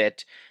worth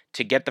it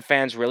to get the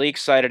fans really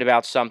excited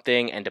about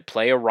something and to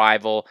play a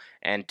rival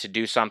and to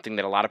do something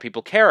that a lot of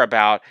people care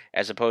about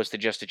as opposed to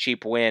just a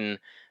cheap win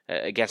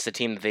against a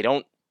team that they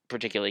don't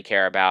particularly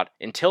care about,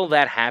 until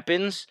that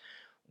happens,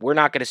 we're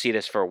not going to see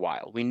this for a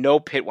while. We know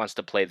Pitt wants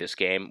to play this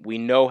game. We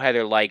know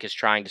Heather Lyke is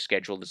trying to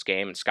schedule this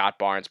game, and Scott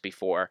Barnes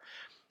before,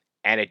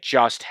 and it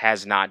just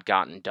has not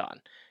gotten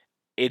done.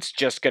 It's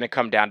just going to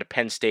come down to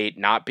Penn State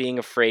not being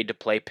afraid to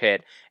play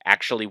Pitt,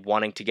 actually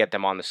wanting to get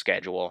them on the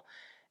schedule.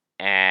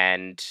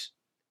 And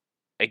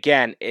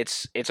again,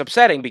 it's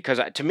upsetting because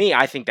to me,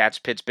 I think that's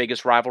Pitt's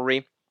biggest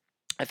rivalry.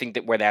 I think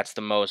that where that's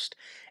the most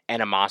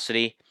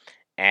animosity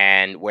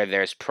and where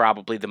there's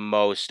probably the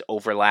most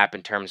overlap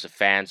in terms of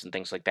fans and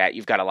things like that.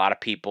 You've got a lot of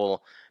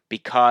people,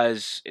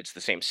 because it's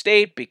the same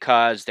state,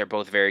 because they're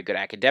both very good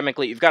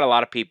academically, you've got a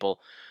lot of people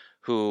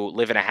who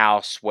live in a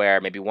house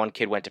where maybe one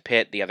kid went to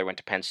Pitt, the other went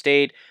to Penn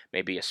State,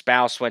 maybe a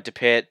spouse went to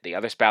Pitt, the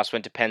other spouse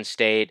went to Penn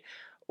State,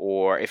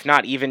 or if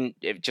not, even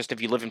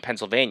if you live in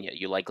Pennsylvania,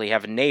 you likely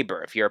have a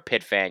neighbor. If you're a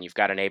Pitt fan, you've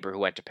got a neighbor who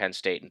went to Penn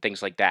State and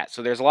things like that.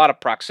 So there's a lot of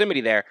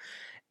proximity there,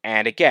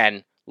 and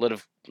again, a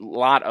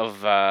lot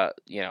of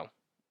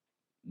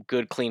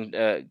good,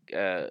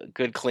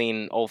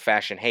 clean,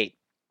 old-fashioned hate.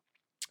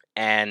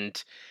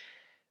 And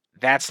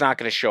that's not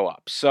going to show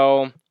up.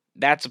 So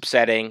that's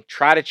upsetting.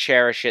 Try to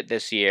cherish it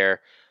this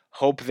year.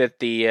 Hope that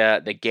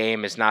the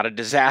game is not a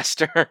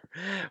disaster,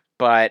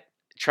 but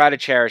try to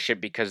cherish it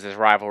because this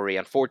rivalry,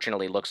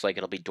 unfortunately, looks like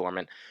it'll be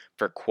dormant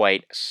for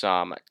quite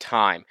some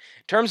time.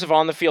 In terms of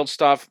on-the-field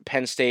stuff,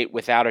 Penn State,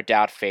 without a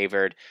doubt,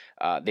 favored.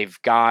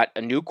 They've got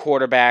a new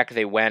quarterback.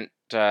 They went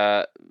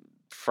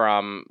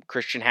from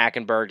Christian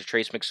Hackenberg to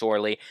Trace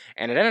McSorley,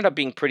 and it ended up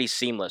being pretty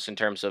seamless in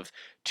terms of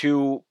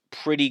two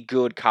pretty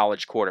good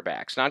college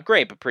quarterbacks. Not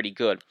great, but pretty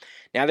good.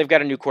 Now they've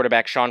got a new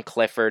quarterback, Sean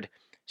Clifford.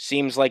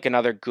 Seems like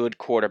another good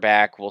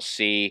quarterback. We'll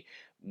see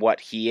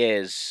what he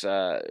is,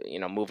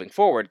 moving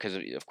forward, because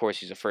of course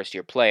he's a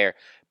first-year player.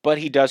 But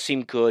he does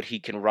seem good. He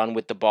can run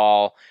with the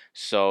ball,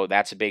 so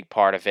that's a big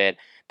part of it.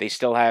 They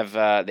still have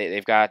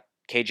they've got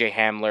KJ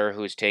Hamler,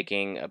 who's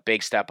taking a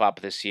big step up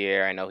this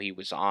year. I know he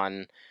was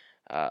on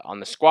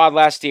the squad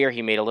last year.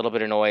 He made a little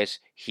bit of noise.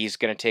 He's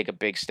going to take a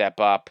big step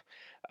up.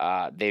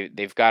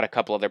 They've got a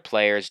couple other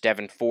players.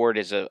 Devin Ford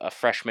is a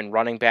freshman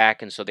running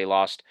back, and so they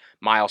lost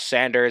Miles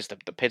Sanders,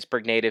 the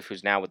Pittsburgh native,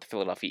 who's now with the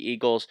Philadelphia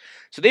Eagles.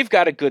 So they've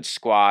got a good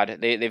squad.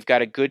 They've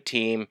got a good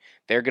team.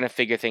 They're going to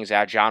figure things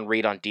out. John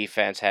Reed on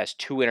defense has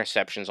 2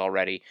 interceptions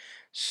already.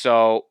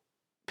 So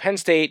Penn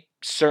State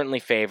certainly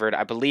favored.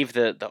 I believe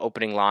the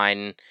opening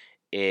line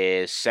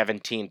is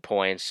 17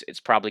 points.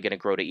 It's probably going to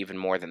grow to even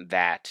more than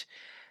that.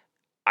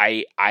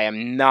 I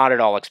am not at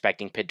all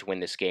expecting Pitt to win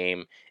this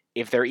game.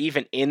 If they're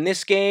even in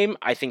this game,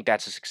 I think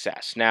that's a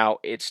success. Now,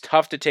 it's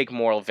tough to take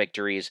moral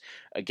victories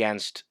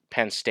against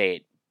Penn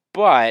State,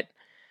 but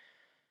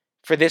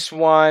for this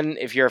one,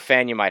 if you're a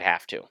fan, you might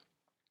have to.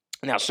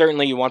 Now,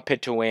 certainly you want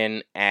Pitt to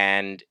win,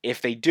 and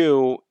if they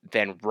do,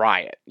 then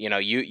riot.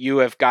 You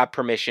have got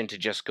permission to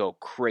just go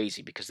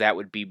crazy, because that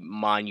would be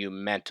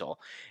monumental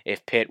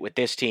if Pitt with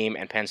this team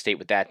and Penn State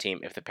with that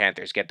team, if the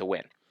Panthers get the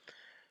win.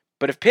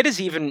 But if Pitt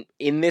is even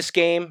in this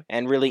game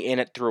and really in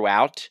it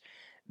throughout,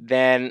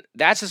 then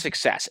that's a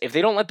success. If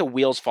they don't let the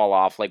wheels fall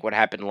off, like what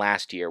happened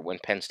last year when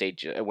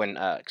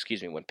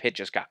when Pitt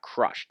just got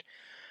crushed,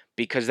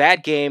 because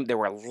that game there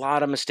were a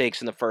lot of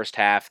mistakes in the first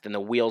half, then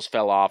the wheels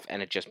fell off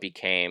and it just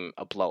became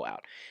a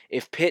blowout.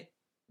 If Pitt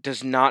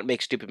does not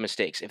make stupid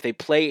mistakes, if they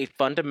play a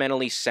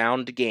fundamentally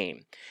sound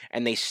game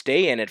and they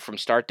stay in it from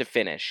start to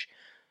finish,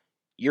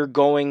 you're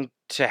going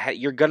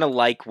to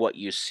like what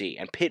you see.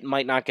 And Pitt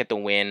might not get the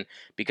win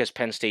because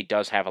Penn State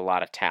does have a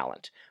lot of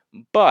talent,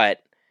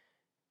 but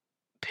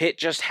Pitt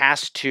just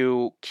has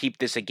to keep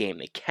this a game.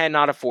 They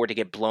cannot afford to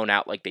get blown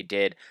out like they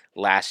did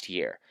last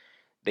year.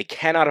 They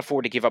cannot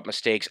afford to give up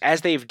mistakes,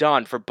 as they've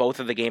done for both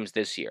of the games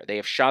this year. They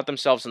have shot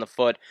themselves in the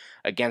foot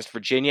against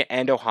Virginia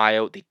and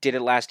Ohio. They did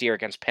it last year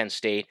against Penn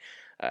State.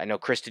 I know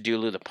Chris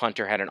Dedulu, the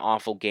punter, had an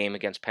awful game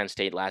against Penn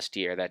State last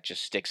year. That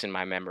just sticks in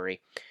my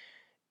memory.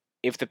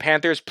 If the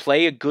Panthers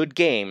play a good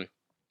game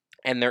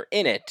and they're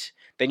in it,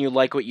 then you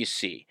like what you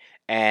see.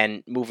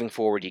 And moving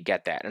forward, you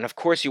get that. And of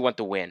course, you want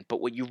the win. But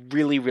what you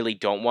really, really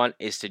don't want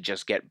is to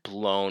just get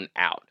blown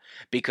out.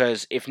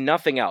 Because if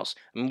nothing else,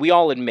 we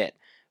all admit,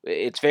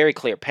 it's very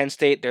clear. Penn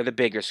State, they're the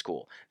bigger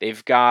school.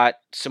 They've got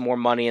some more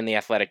money in the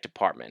athletic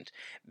department.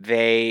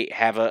 They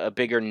have a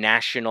bigger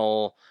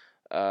national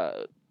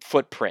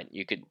footprint,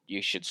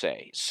 you should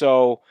say.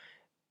 So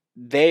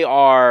they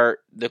are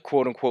the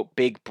quote-unquote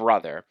big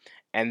brother.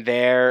 And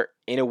they're,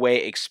 in a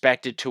way,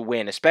 expected to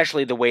win,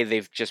 especially the way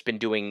they've just been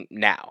doing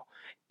now.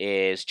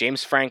 Is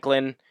James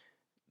Franklin,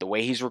 the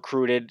way he's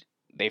recruited,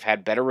 they've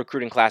had better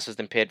recruiting classes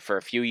than Pitt for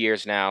a few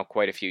years now,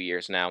 quite a few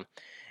years now,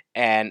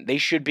 and they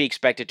should be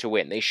expected to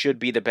win. They should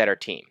be the better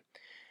team.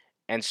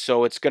 And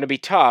so it's going to be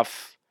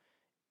tough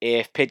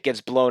if Pitt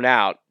gets blown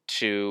out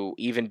to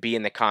even be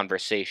in the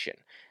conversation.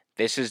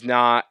 This is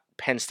not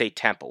Penn State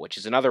Temple, which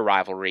is another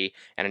rivalry,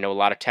 and I know a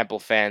lot of Temple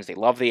fans, they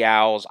love the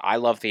Owls, I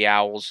love the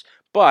Owls,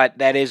 but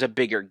that is a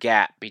bigger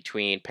gap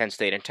between Penn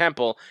State and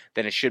Temple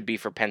than it should be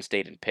for Penn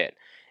State and Pitt.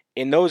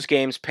 In those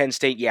games, Penn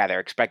State, yeah, they're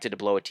expected to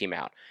blow a team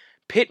out.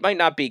 Pitt might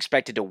not be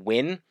expected to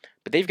win,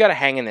 but they've got to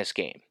hang in this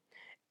game.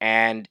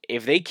 And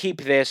if they keep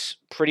this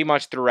pretty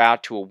much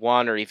throughout to a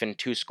 1 or even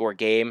 2 score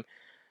game,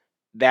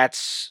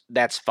 that's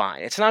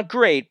fine. It's not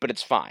great, but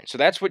it's fine. So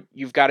that's what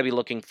you've got to be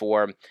looking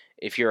for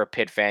if you're a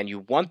Pitt fan. You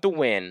want the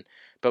win,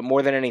 but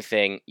more than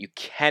anything, you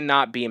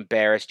cannot be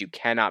embarrassed. You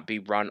cannot be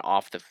run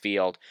off the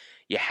field.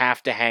 You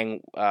have to hang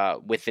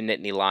with the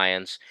Nittany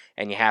Lions,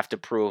 and you have to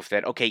prove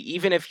that, okay,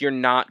 even if you're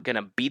not going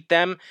to beat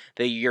them,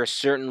 that you're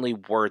certainly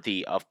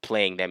worthy of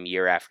playing them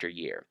year after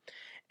year.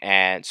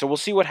 And so we'll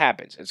see what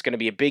happens. It's going to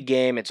be a big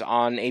game. It's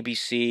on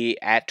ABC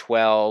at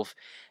 12,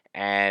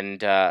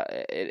 and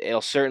it'll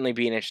certainly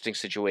be an interesting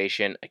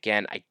situation.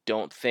 Again, I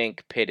don't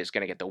think Pitt is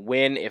going to get the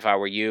win. If I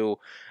were you,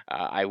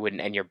 I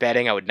wouldn't, and you're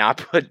betting, I would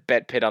not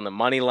bet Pitt on the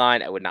money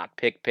line. I would not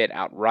pick Pitt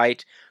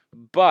outright,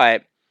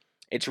 but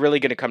it's really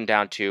going to come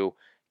down to,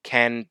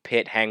 can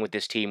Pitt hang with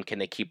this team? Can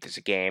they keep this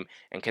a game?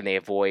 And can they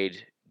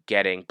avoid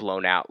getting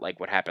blown out like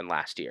what happened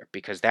last year?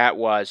 Because that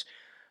was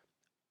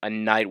a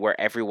night where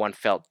everyone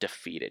felt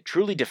defeated,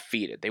 truly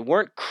defeated. They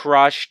weren't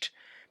crushed,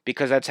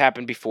 because that's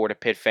happened before to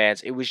Pitt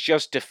fans. It was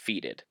just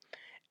defeated.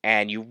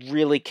 And you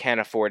really can't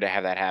afford to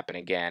have that happen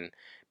again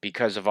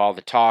because of all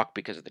the talk,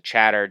 because of the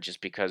chatter,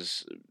 just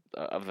because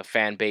of the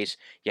fan base.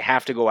 You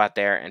have to go out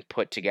there and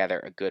put together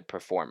a good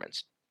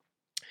performance.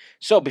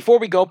 So before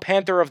we go,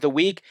 Panther of the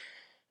Week,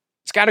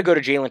 it's got to go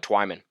to Jalen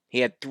Twyman. He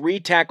had 3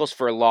 tackles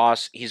for a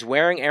loss. He's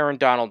wearing Aaron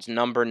Donald's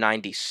number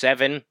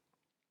 97,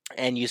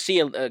 and you see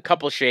a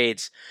couple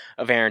shades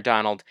of Aaron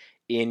Donald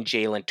in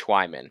Jalen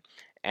Twyman.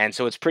 And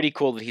so it's pretty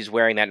cool that he's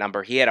wearing that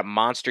number. He had a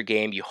monster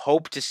game. You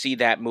hope to see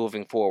that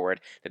moving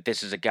forward, that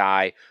this is a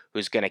guy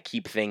who's going to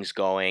keep things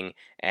going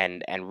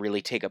and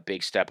really take a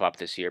big step up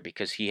this year,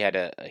 because he had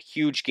a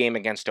huge game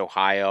against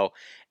Ohio.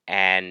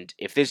 And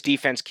if this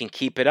defense can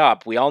keep it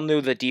up, we all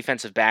knew the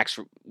defensive backs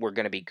were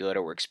going to be good,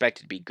 or were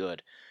expected to be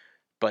good.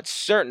 But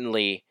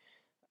certainly,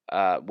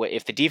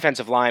 if the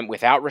defensive line,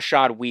 without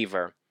Rashad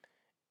Weaver,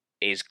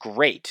 is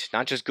great,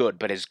 not just good,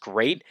 but is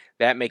great,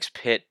 that makes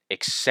Pitt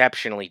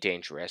exceptionally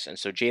dangerous. And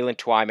so Jalen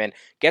Twyman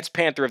gets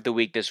Panther of the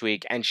Week this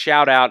week. And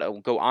shout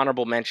out, go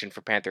honorable mention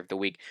for Panther of the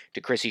Week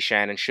to Chrissy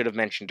Shannon. Should have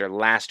mentioned her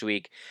last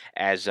week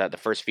as the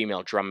first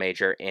female drum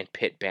major in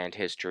Pitt band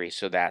history.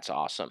 So that's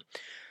awesome.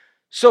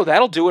 So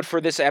that'll do it for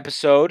this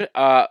episode.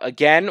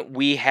 Again,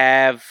 we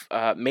have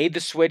made the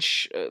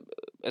switch.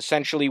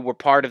 Essentially, we're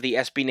part of the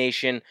SB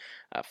Nation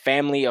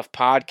family of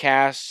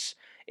podcasts.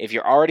 If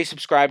you're already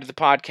subscribed to the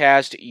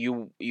podcast,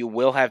 you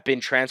will have been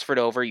transferred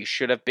over. You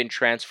should have been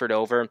transferred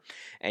over,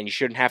 and you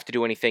shouldn't have to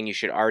do anything. You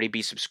should already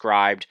be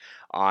subscribed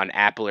on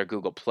Apple or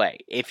Google Play.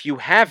 If you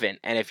haven't,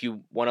 and if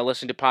you want to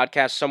listen to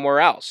podcasts somewhere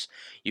else,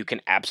 you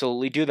can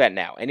absolutely do that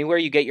now. Anywhere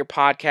you get your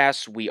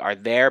podcasts, we are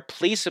there.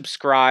 Please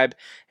subscribe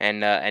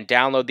and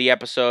download the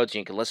episodes.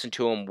 You can listen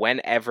to them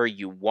whenever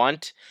you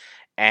want.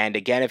 And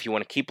again, if you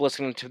want to keep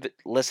listening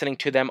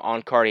to them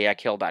on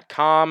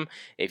cardiachill.com,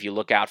 if you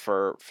look out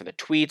for the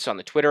tweets on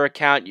the Twitter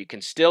account, you can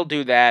still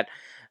do that.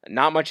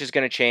 Not much is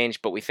going to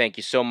change, but we thank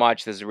you so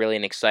much. This is really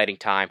an exciting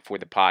time for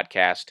the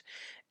podcast,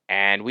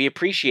 and we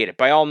appreciate it.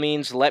 By all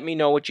means, let me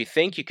know what you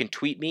think. You can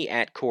tweet me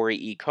at Corey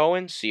E.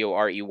 Cohen,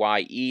 CoreyECohen.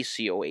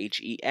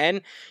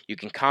 You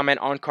can comment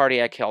on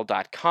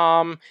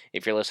cardiachill.com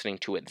if you're listening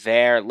to it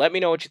there. Let me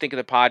know what you think of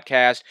the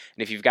podcast.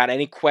 And if you've got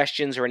any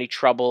questions or any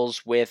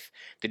troubles with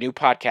the new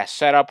podcast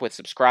setup, with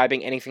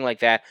subscribing, anything like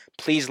that,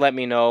 please let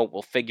me know.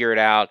 We'll figure it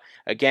out.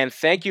 Again,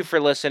 thank you for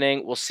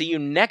listening. We'll see you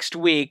next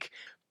week.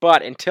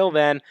 But until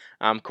then,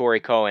 I'm Corey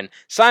Cohen,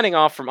 signing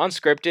off from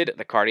Unscripted,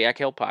 the Cardiac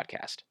Hill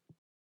Podcast.